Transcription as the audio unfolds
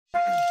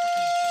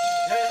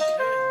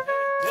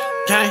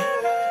gang,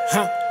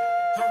 huh?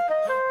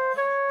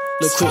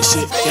 Little quick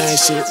shit, gang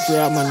shit, free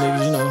all my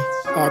niggas, you know.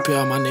 RP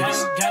all my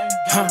niggas,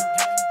 huh?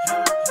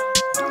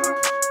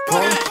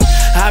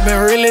 I've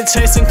been really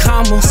chasing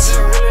commas,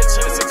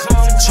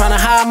 tryna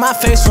hide my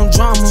face from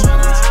drama.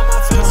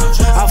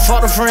 I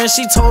fought a friend,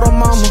 she told her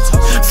mama,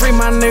 free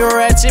my nigga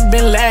Ratchet,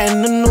 Bin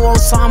Laden, the new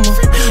Osama.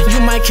 You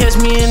might catch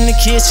me in the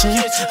kitchen,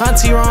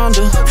 Auntie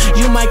Rhonda.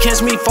 You might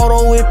catch me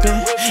photo whipping,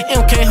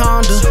 MK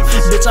Honda.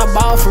 Bitch, I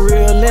ball for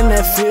real in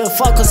that field,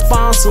 fuck a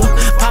sponsor.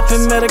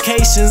 Popping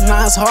medications,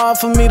 now it's hard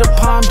for me to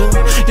ponder.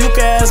 You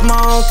can ask my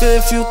uncle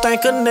if you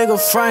think a nigga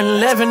front.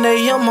 11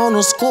 AM on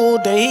a school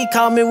day, he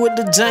called me with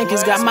the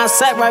Jenkins. Got my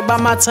sack right by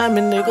my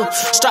tummy, nigga,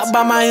 strapped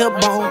by my hip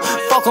bone.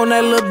 Fuck on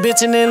that little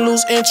bitch and then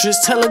lose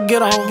interest, tell her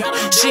get on.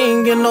 She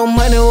ain't get no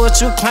money, what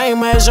you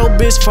claim as your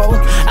bitch for?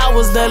 I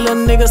was that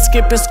little nigga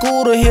skipping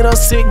school to hit her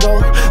sick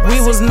go.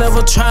 We was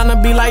never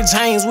tryna be like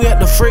James, we at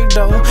the freak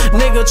though.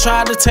 Nigga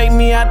tried to take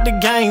me out the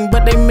game,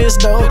 but they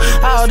missed though.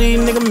 All these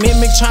niggas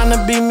mimic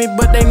tryna be me,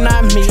 but they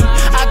not me.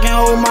 I can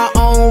hold my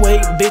own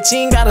weight, bitch, you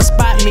ain't gotta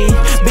spot me.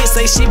 Bitch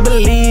say she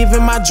believe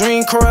in my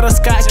dream, Coretta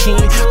Scott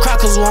King.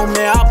 Crackers want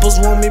me, apples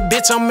want me,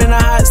 bitch, I'm in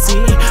a hot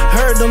seat.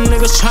 Heard them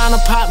niggas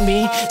tryna pop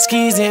me,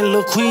 skis and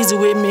Lil Queasy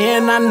with me,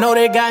 and I know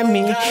they got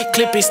me.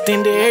 Clip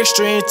extended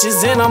extra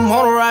inches and I'm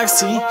on a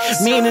Roxy.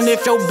 Meaning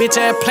if your bitch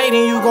had played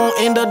then you gon'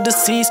 end up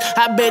deceased.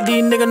 I bet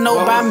these niggas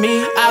know about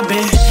me. I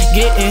been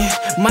getting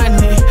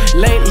money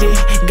lately.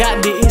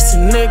 Got these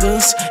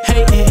niggas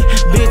hating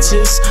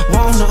bitches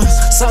wanna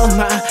suck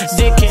my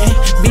dick and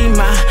be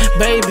my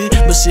baby.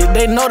 But shit,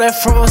 they know that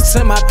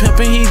Frozonee my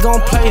pimpin', he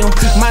gon' play him.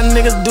 My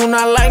niggas do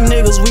not like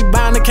niggas, we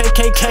bound to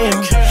KKK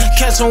him.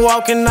 Catch him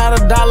walking out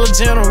of Dollar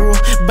General,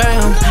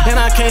 bam. And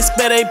I can't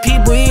spare they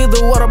people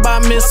either, what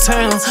about Miss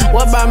Town?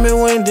 What about me,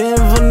 Wendy and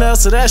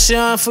Vanessa? That shit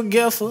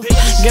unforgivable.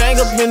 Gang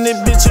up in this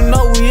bitch, you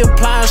know we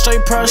applying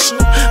straight pressure.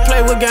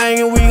 Play with gang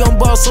and we gon'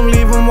 bust them,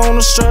 leave them on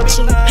the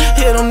stretcher.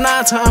 Hit them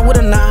 9 times with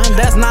a 9,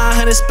 that's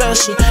 900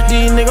 special.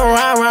 These niggas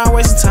round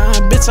wasting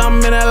time, bitch,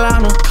 I'm in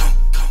Atlanta.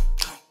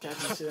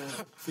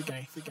 Free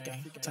gang,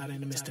 tied in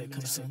the mistake,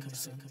 come soon.